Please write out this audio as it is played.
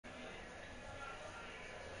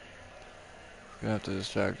Gonna have to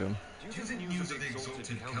distract him. Do you think news of the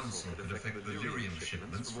Exalted Council could affect Valyrium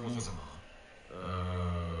shipments from Orzammar?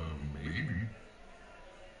 Maybe.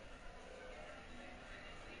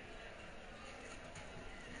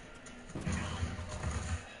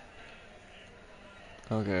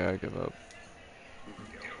 Okay, I give up.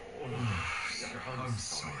 I'm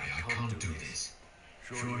sorry, I can't do this.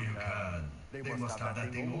 Sure you can. They must have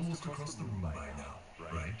that thing almost across the room by now,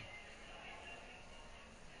 right?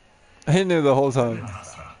 I knew the whole time.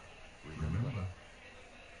 Remember?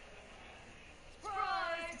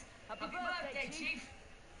 Surprise! Happy birthday, Chief!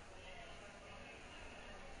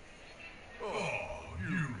 Oh,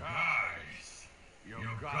 you guys! You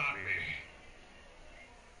got me.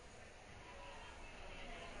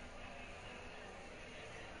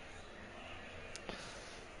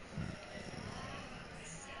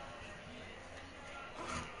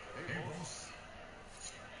 Hey, boss.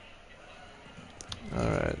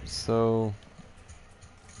 Alright, so...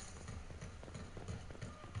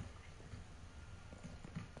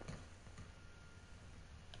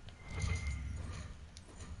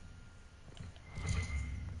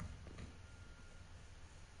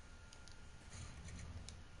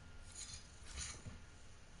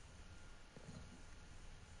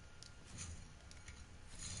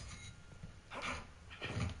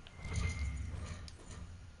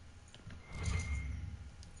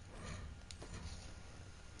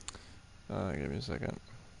 give me a second.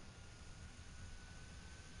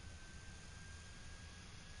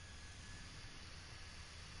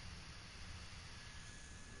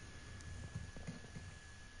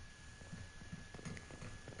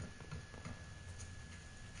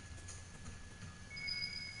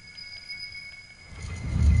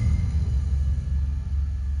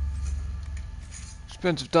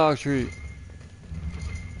 Expensive dog treat.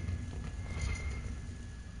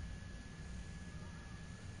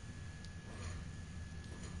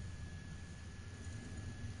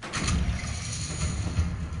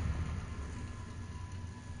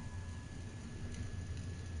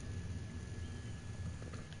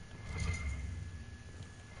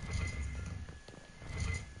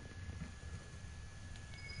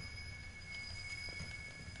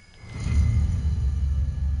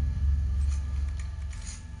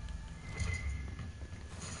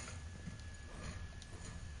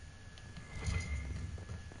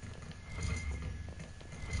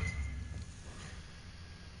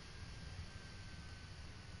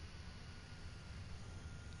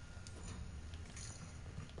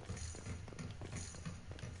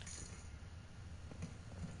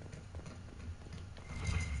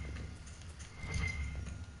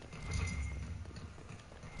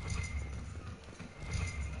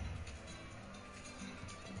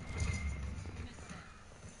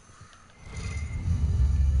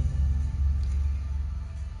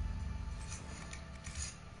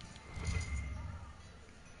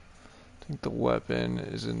 I think the weapon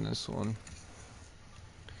is in this one.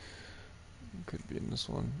 Could be in this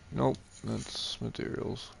one. Nope, that's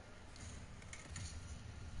materials.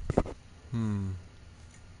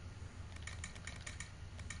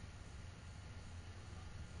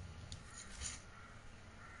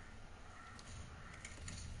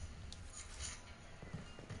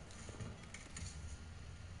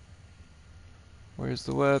 Where's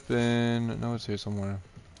the weapon? No, it's here somewhere.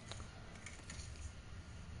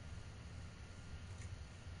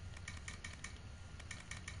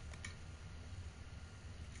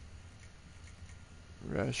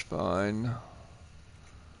 Rash fine.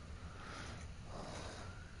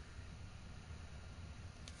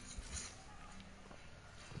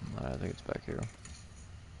 I think it's back here.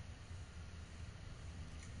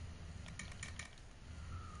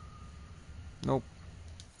 Nope.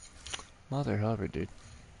 Mother hover, dude.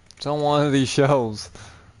 It's on one of these shelves.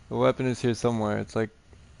 The weapon is here somewhere. It's like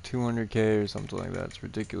 200k or something like that. It's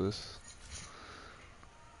ridiculous.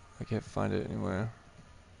 I can't find it anywhere.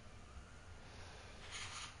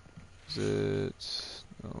 Is it?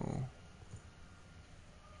 No.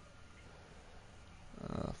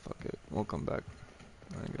 Fuck it. We'll come back.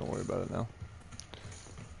 I ain't gonna worry about it now.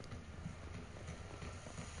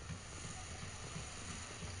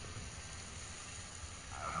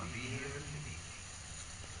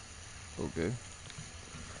 Okay.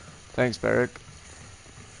 Thanks, Barrick.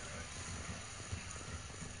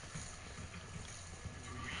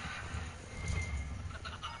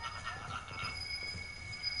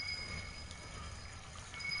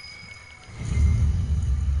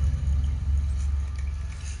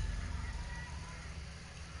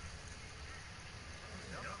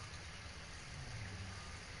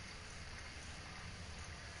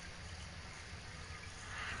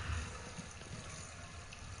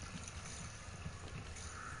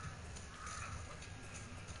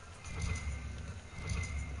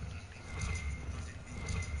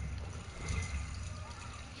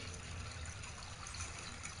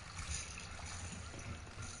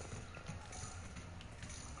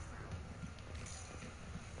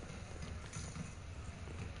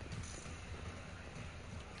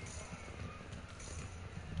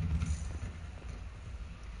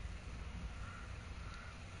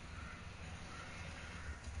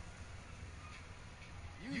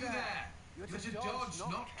 to dodge,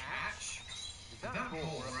 not catch. If that ball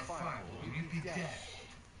were a fireball, you'd be dead.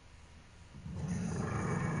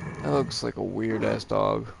 That looks like a weird ass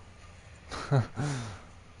dog.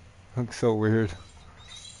 Looks so weird.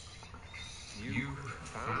 You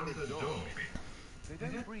found a dog. They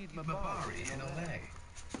don't breed Mabari in LA.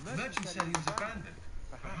 The merchant said he was abandoned.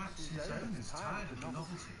 Perhaps his owners tired of the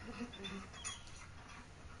novelty.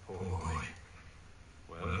 Poor boy.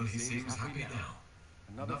 Well, he seems happy now.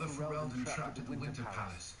 Another Ferelden trapped at the Winter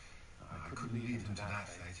Palace. I couldn't leave him to that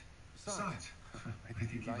fate. Besides, I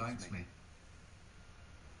think he likes me.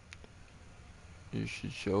 You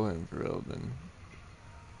should show him for Elden.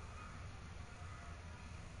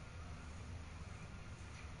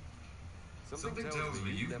 Something tells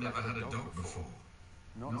me you've never had a dog before.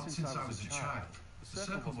 Not since I was a child. The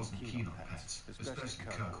Circle wasn't keen on pets, especially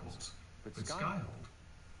Kirkwalls. But Skyhold...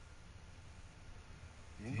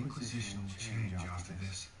 The Inquisition will change after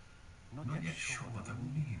this. I'm not yet sure what that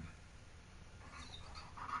will mean.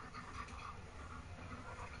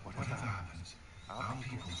 Whatever happens, our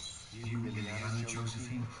people, you, Liliana,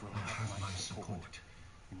 Josephine, will have my support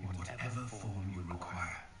in whatever form you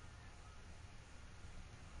require.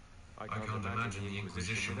 I can't imagine the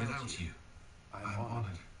Inquisition without you. I am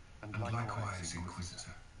honored, and likewise,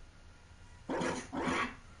 Inquisitor.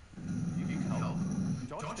 You need help?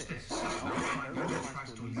 Dodge this. I'll find no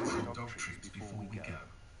tracks to lead some dog treats before we go.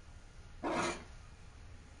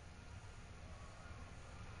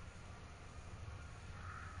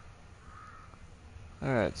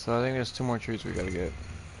 Alright, so I think there's 2 more treats we gotta get.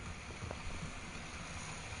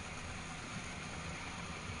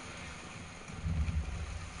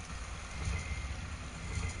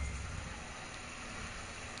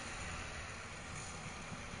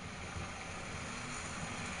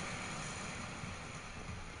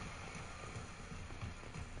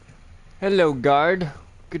 Hello, guard.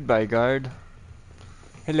 Goodbye, guard.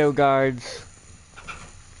 Hello, guards.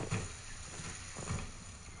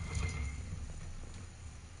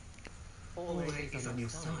 Always on your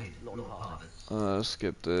side, Lord Harvest.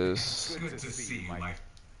 Skip this. It's good to see you, my...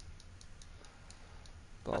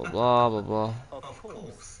 Blah, blah, blah, blah. Of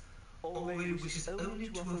course, always wishes only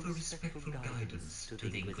to offer respectful guidance to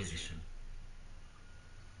the Inquisition.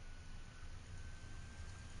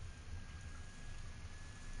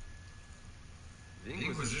 The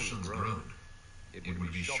Inquisition's grown. It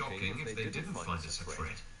would be shocking if they didn't find us a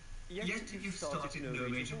threat. Yet you've started no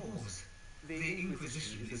major wars. The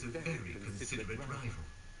Inquisition is a very considerate rival.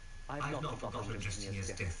 I've not forgotten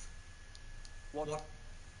Justinier's death. What?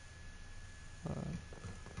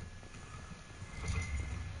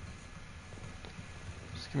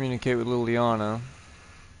 Let's communicate with Liliana.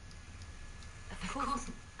 Of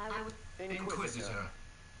course, I would... Inquisitor,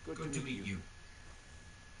 good to meet you.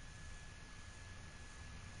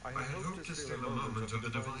 I had hoped to steal a moment of the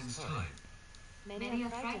Divine's time. Many are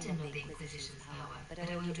frightened of the Inquisition's power, but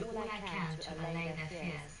I will do all I can to allay their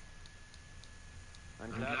fears. I'm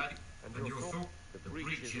glad, and your thought, the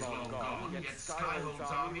breach is long gone, yet Skyhold's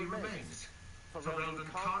army remains.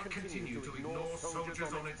 Ferelden can't continue to ignore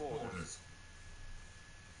soldiers on its borders.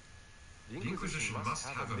 The Inquisition must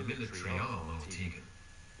have a military arm, Altegan.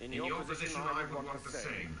 In your position, I would want the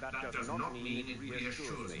same. That does not mean it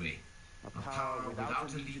reassures me. A power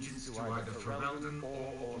without allegiance to either Ferelden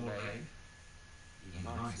or Orlais.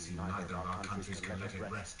 Even I see neither of our countries can let it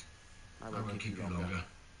rest. I won't keep you longer.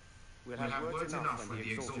 We'll have words enough when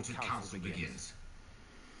the Exalted Council begins.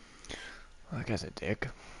 That guy's a dick.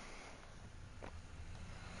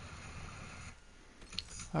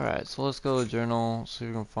 Alright, so let's go to the journal, see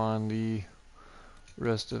if we can find the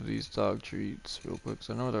rest of these dog treats real quick.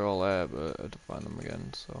 Cause I know where they're all at, but I have to find them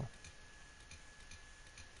again, so.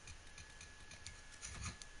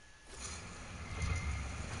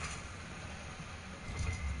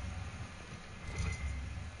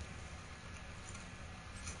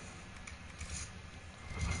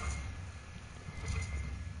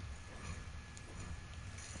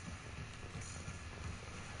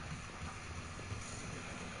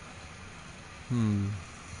 I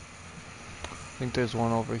think there's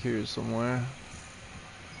one over here somewhere.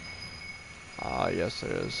 Ah, yes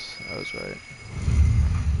there is. I was right.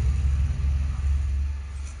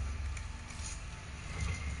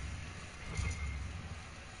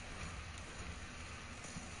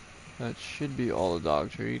 That should be all the dog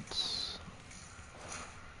treats.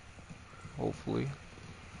 Hopefully.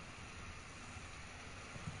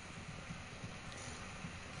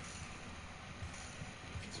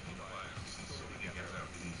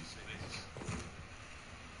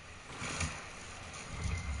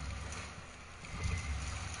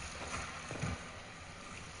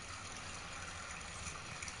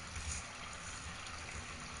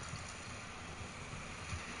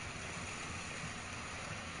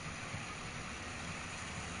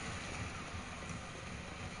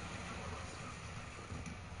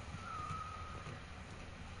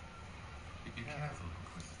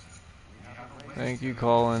 Thank you,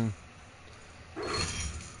 Colin.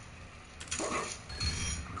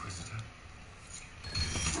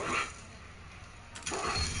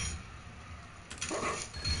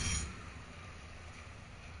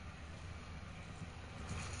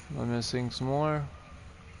 Am I missing some more?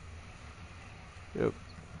 Yep.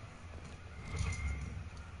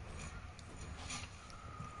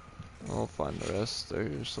 I'll find the rest. They're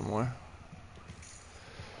here somewhere.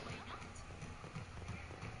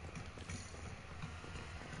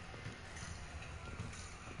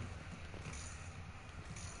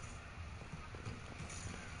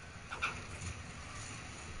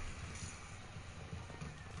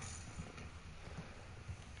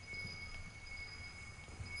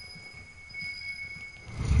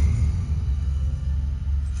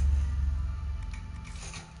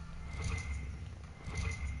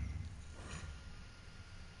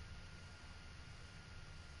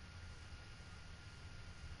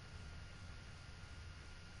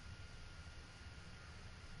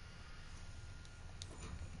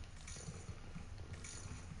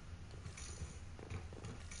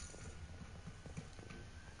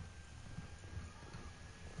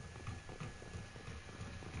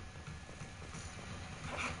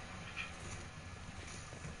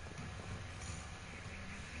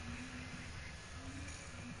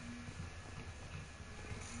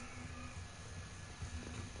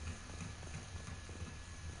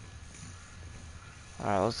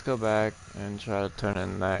 Alright, let's go back and try to turn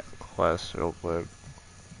in that quest real quick.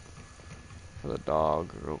 For the dog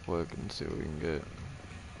real quick and see what we can get.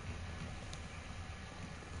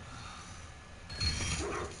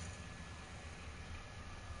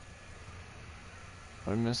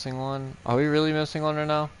 Are we missing one? Are we really missing one right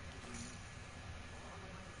now?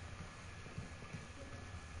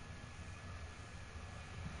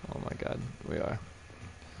 Oh my god, we are.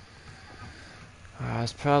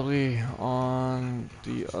 It's probably on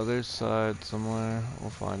the other side somewhere. We'll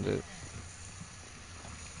find it.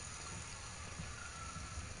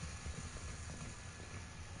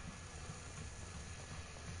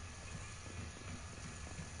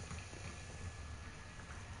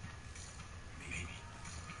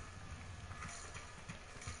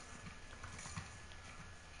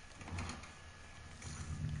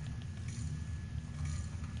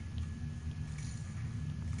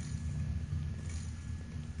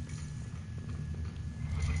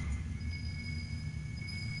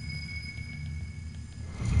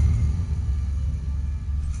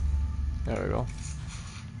 There we go.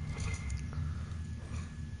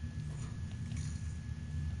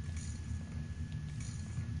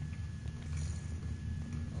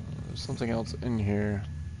 There's something else in here.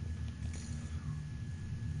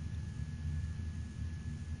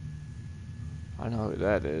 I know who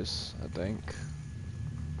that is, I think.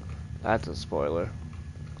 That's a spoiler.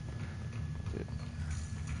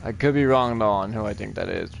 I could be wrong though on who I think that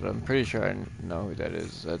is, but I'm pretty sure I know who that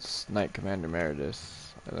is. That's Knight Commander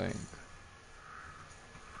Meredith, I think.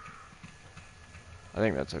 I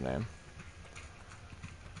think that's her name.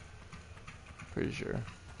 Pretty sure.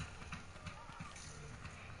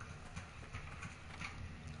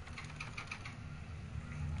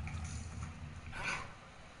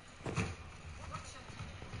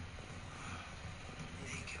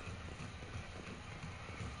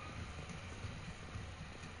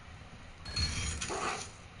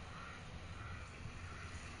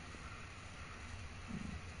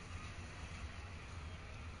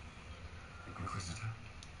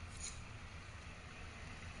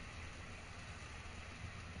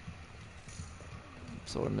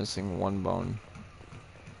 So we're missing one bone.